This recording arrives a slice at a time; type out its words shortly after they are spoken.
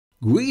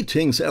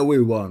Greetings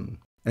everyone,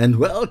 and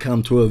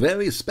welcome to a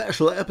very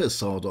special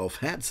episode of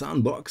Hats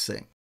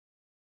Unboxing.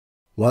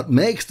 What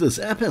makes this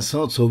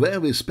episode so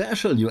very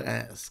special, you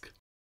ask?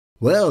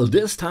 Well,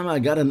 this time I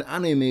got an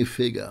anime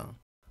figure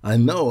I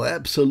know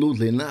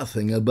absolutely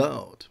nothing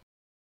about,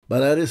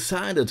 but I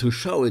decided to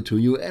show it to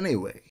you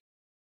anyway.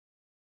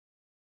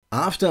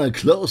 After a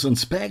close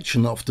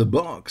inspection of the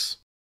box,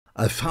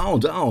 I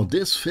found out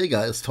this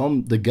figure is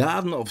from The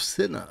Garden of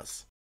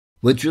Sinners,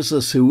 which is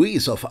a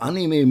series of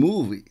anime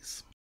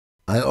movies.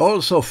 I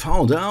also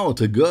found out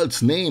the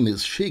girl's name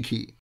is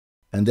Shiki,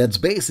 and that's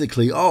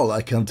basically all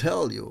I can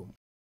tell you.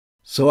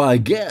 So I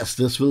guess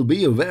this will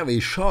be a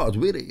very short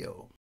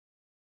video.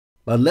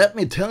 But let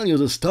me tell you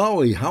the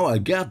story how I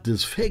got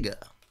this figure.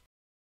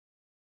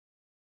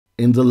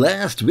 In the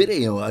last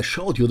video I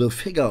showed you the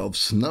figure of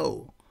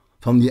Snow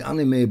from the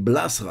anime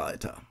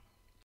Reiter.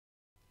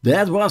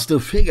 That was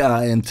the figure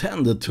I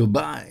intended to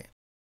buy.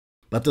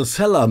 But the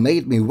seller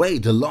made me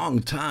wait a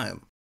long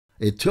time.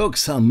 It took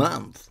some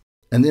months,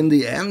 and in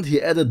the end he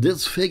added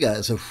this figure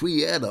as a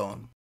free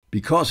add-on,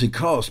 because he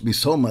caused me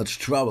so much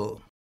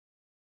trouble.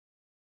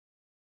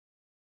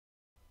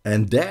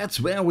 And that's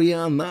where we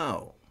are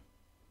now.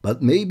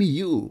 But maybe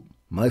you,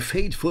 my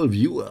faithful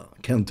viewer,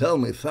 can tell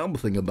me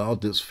something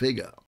about this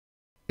figure.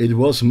 It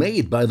was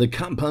made by the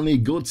company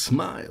Good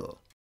Smile,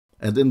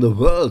 and in the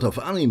world of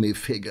anime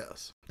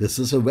figures, this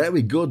is a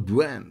very good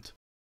brand.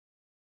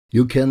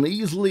 You can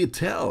easily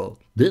tell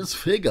this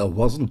figure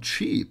wasn't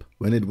cheap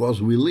when it was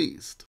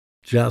released.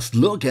 Just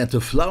look at the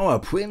flower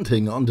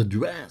printing on the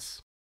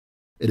dress.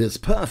 It is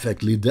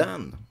perfectly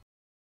done.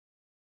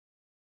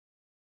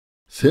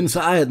 Since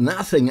I had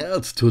nothing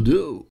else to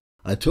do,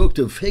 I took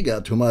the figure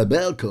to my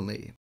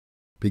balcony,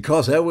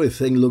 because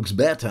everything looks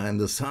better in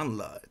the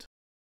sunlight,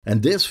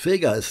 and this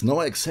figure is no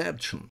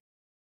exception.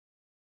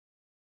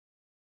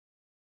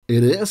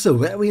 It is a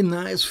very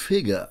nice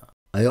figure.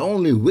 I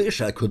only wish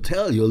I could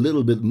tell you a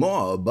little bit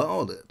more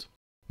about it.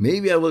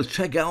 Maybe I will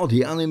check out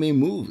the anime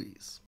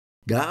movies.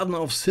 Garden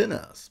of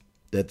Sinners.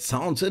 That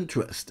sounds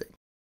interesting.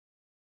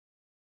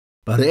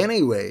 But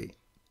anyway,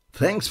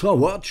 thanks for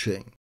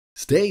watching.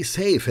 Stay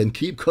safe and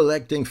keep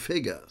collecting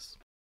figures.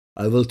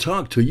 I will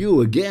talk to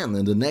you again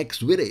in the next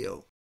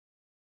video.